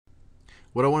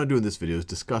What I want to do in this video is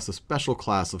discuss a special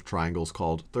class of triangles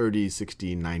called 30,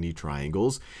 60, 90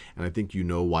 triangles. And I think you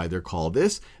know why they're called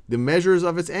this. The measures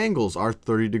of its angles are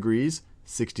 30 degrees,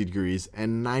 60 degrees,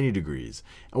 and 90 degrees.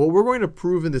 And what we're going to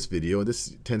prove in this video, and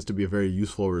this tends to be a very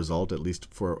useful result, at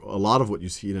least for a lot of what you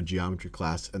see in a geometry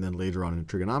class and then later on in a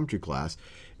trigonometry class,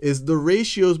 is the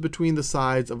ratios between the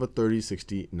sides of a 30,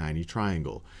 60, 90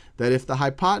 triangle. That if the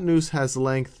hypotenuse has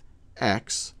length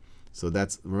x, so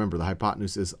that's, remember, the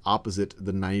hypotenuse is opposite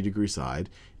the 90-degree side.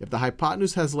 If the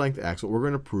hypotenuse has length x, what we're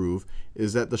going to prove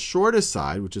is that the shortest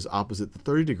side, which is opposite the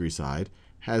 30-degree side,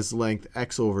 has length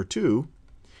x over 2,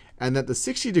 and that the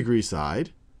 60-degree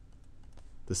side,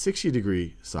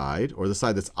 or the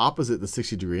side that's opposite the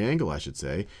 60-degree angle, I should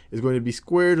say, is going to be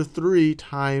square root of 3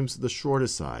 times the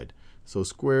shortest side. So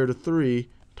square root of 3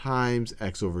 times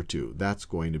x over 2. That's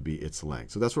going to be its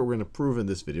length. So that's what we're going to prove in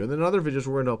this video. And then in other videos,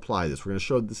 we're going to apply this. We're going to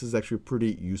show this is actually a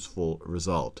pretty useful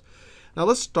result. Now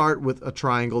let's start with a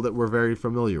triangle that we're very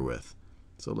familiar with.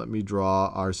 So let me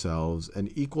draw ourselves an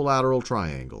equilateral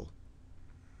triangle.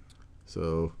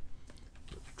 So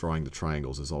drawing the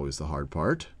triangles is always the hard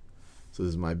part. So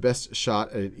this is my best shot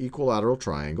at an equilateral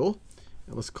triangle.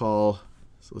 And let's call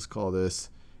this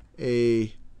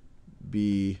A,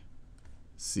 B,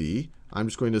 C. I'm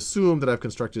just going to assume that I've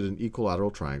constructed an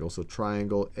equilateral triangle. So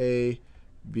triangle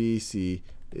ABC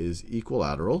is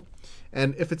equilateral.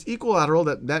 And if it's equilateral,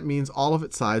 that means all of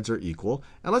its sides are equal.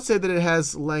 And let's say that it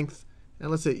has length, and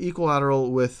let's say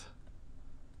equilateral with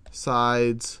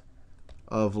sides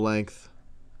of length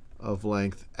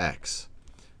x.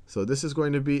 So this is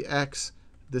going to be x,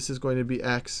 this is going to be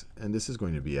x, and this is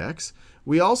going to be x.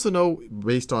 We also know,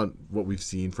 based on what we've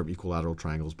seen from equilateral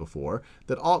triangles before,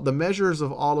 that all the measures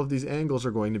of all of these angles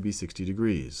are going to be 60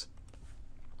 degrees.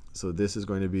 So this is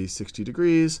going to be 60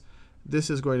 degrees,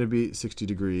 this is going to be 60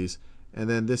 degrees, and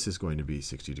then this is going to be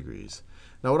 60 degrees.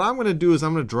 Now what I'm going to do is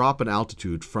I'm going to drop an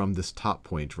altitude from this top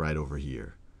point right over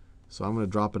here. So I'm going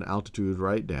to drop an altitude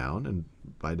right down, and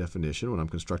by definition, when I'm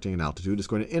constructing an altitude, it's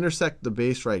going to intersect the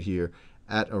base right here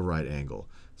at a right angle.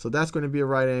 So that's going to be a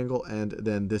right angle, and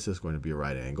then this is going to be a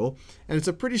right angle. And it's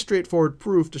a pretty straightforward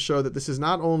proof to show that this is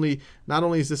not only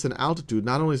is this an altitude,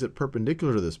 not only is it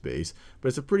perpendicular to this base, but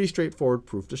it's a pretty straightforward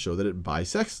proof to show that it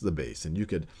bisects the base. And you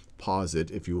could pause it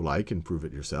if you like and prove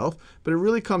it yourself. But it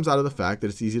really comes out of the fact that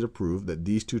it's easy to prove that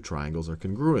these two triangles are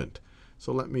congruent.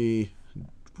 So let me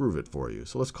prove it for you.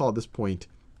 So let's call this point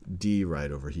D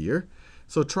right over here.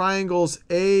 So triangles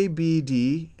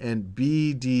ABD and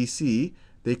BDC,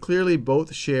 they clearly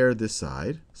both share this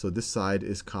side. So this side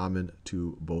is common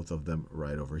to both of them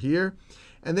right over here.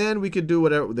 And then we could do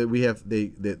whatever that we have.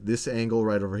 This angle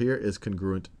right over here is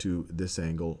congruent to this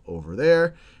angle over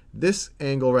there. This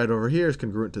angle right over here is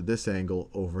congruent to this angle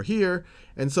over here.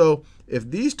 And so if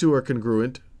these two are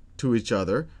congruent to each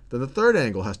other, then the third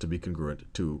angle has to be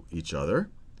congruent to each other.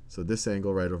 So this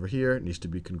angle right over here needs to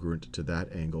be congruent to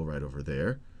that angle right over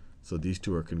there. So these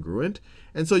two are congruent.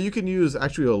 And so you can use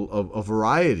actually a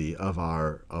variety of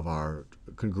our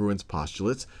congruence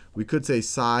postulates. We could say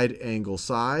side angle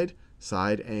side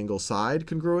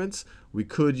congruence. We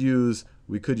could use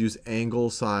angle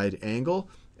side angle.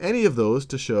 Any of those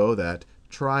to show that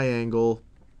triangle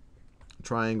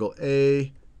ABD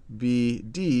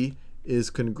is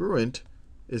congruent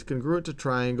to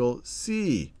triangle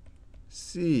CBD.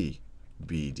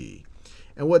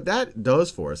 And what that does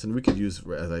for us, and we could use,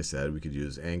 as I said, we could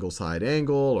use angle side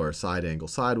angle or side angle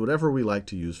side, whatever we like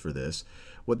to use for this.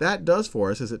 What that does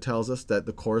for us is it tells us that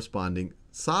the corresponding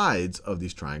sides of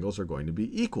these triangles are going to be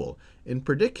equal. In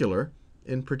particular,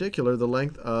 the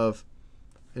length of,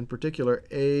 AD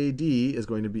is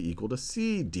going to be equal to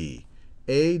CD.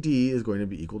 AD is going to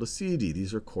be equal to CD.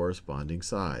 These are corresponding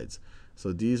sides.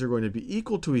 So these are going to be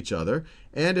equal to each other.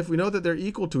 And if we know that they're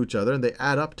equal to each other and they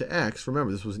add up to x,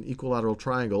 remember this was an equilateral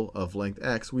triangle of length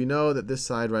x, we know that this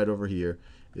side right over here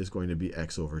is going to be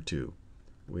x over 2.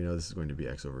 We know this is going to be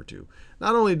x over 2.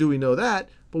 Not only do we know that,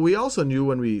 but we also knew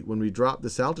when we dropped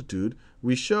this altitude,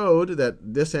 we showed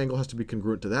that this angle has to be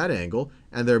congruent to that angle,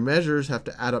 and their measures have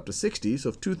to add up to 60. So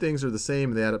if two things are the same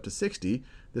and they add up to 60,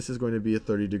 this is going to be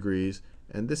 30 degrees,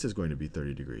 and this is going to be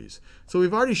 30 degrees. So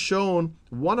we've already shown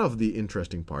one of the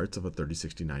interesting parts of a 30,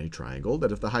 60, 90 triangle,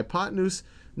 that if the hypotenuse,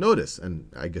 notice, and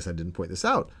I guess I didn't point this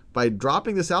out, by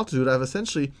dropping this altitude, I've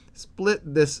essentially split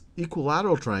this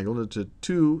equilateral triangle into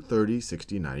two 30,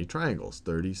 60, 90 triangles,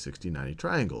 30, 60, 90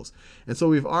 triangles. And so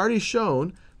we've already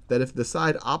shown that if the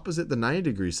side opposite the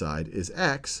 90-degree side is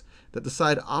x, that the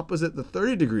side opposite the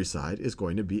 30-degree side is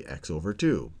going to be x over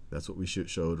 2. That's what we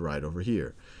showed right over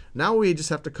here. Now we just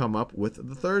have to come up with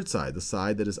the third side, the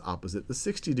side that is opposite the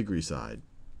 60-degree side.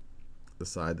 the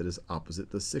side that is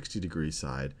opposite the 60-degree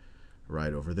side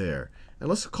right over there. And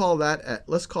let's call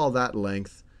that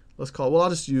length. I'll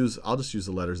just use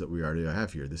the letters that we already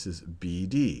have here. This is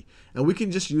BD. And we can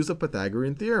just use the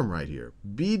Pythagorean theorem right here.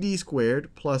 BD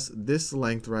squared plus this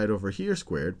length right over here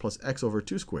squared plus x over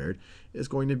 2 squared is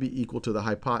going to be equal to the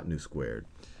hypotenuse squared.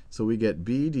 So we get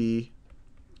BD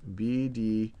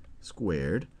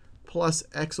squared plus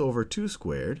x over 2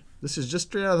 squared. This is just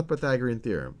straight out of the Pythagorean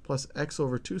theorem. Plus x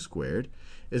over 2 squared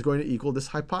is going to equal this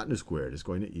hypotenuse squared. Is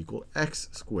going to equal x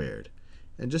squared.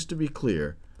 And just to be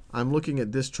clear, I'm looking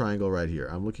at this triangle right here.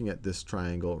 I'm looking at this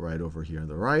triangle right over here on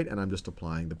the right, and I'm just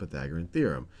applying the Pythagorean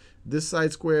theorem. This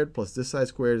side squared plus this side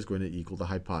squared is going to equal the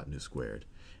hypotenuse squared.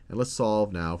 And let's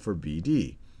solve now for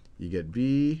BD. You get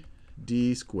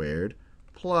BD squared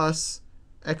plus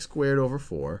x squared over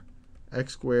 4.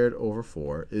 X squared over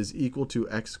 4 is equal to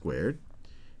x squared.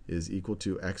 You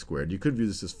could view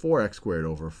this as 4x squared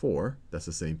over 4. That's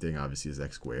the same thing, obviously, as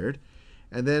x squared.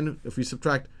 And then if you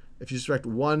subtract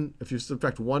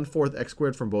 1/4 x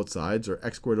squared from both sides, or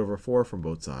x squared over 4 from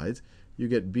both sides, you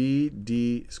get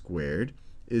BD squared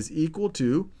is equal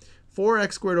to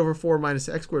 4x squared over 4 minus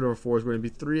x squared over 4 is going to be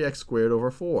 3x squared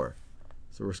over 4.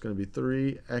 So it's going to be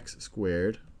 3x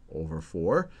squared over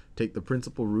 4. Take the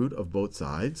principal root of both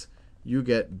sides. You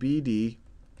get BD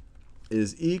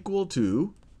is equal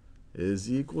to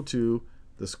the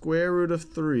square root of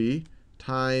 3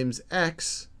 times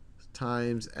x.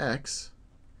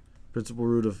 Principal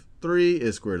root of 3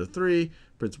 is square root of 3.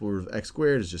 Principal root of x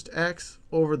squared is just x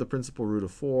over the principal root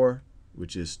of 4,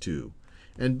 which is 2.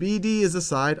 And BD is the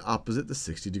side opposite the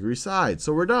 60-degree side.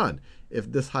 So we're done.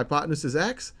 If this hypotenuse is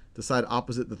x, the side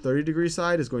opposite the 30-degree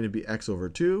side is going to be x over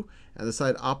 2. And the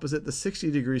side opposite the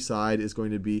 60-degree side is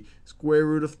going to be square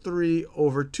root of 3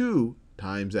 over 2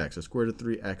 times x, or square root of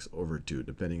 3x over 2,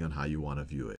 depending on how you want to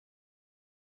view it.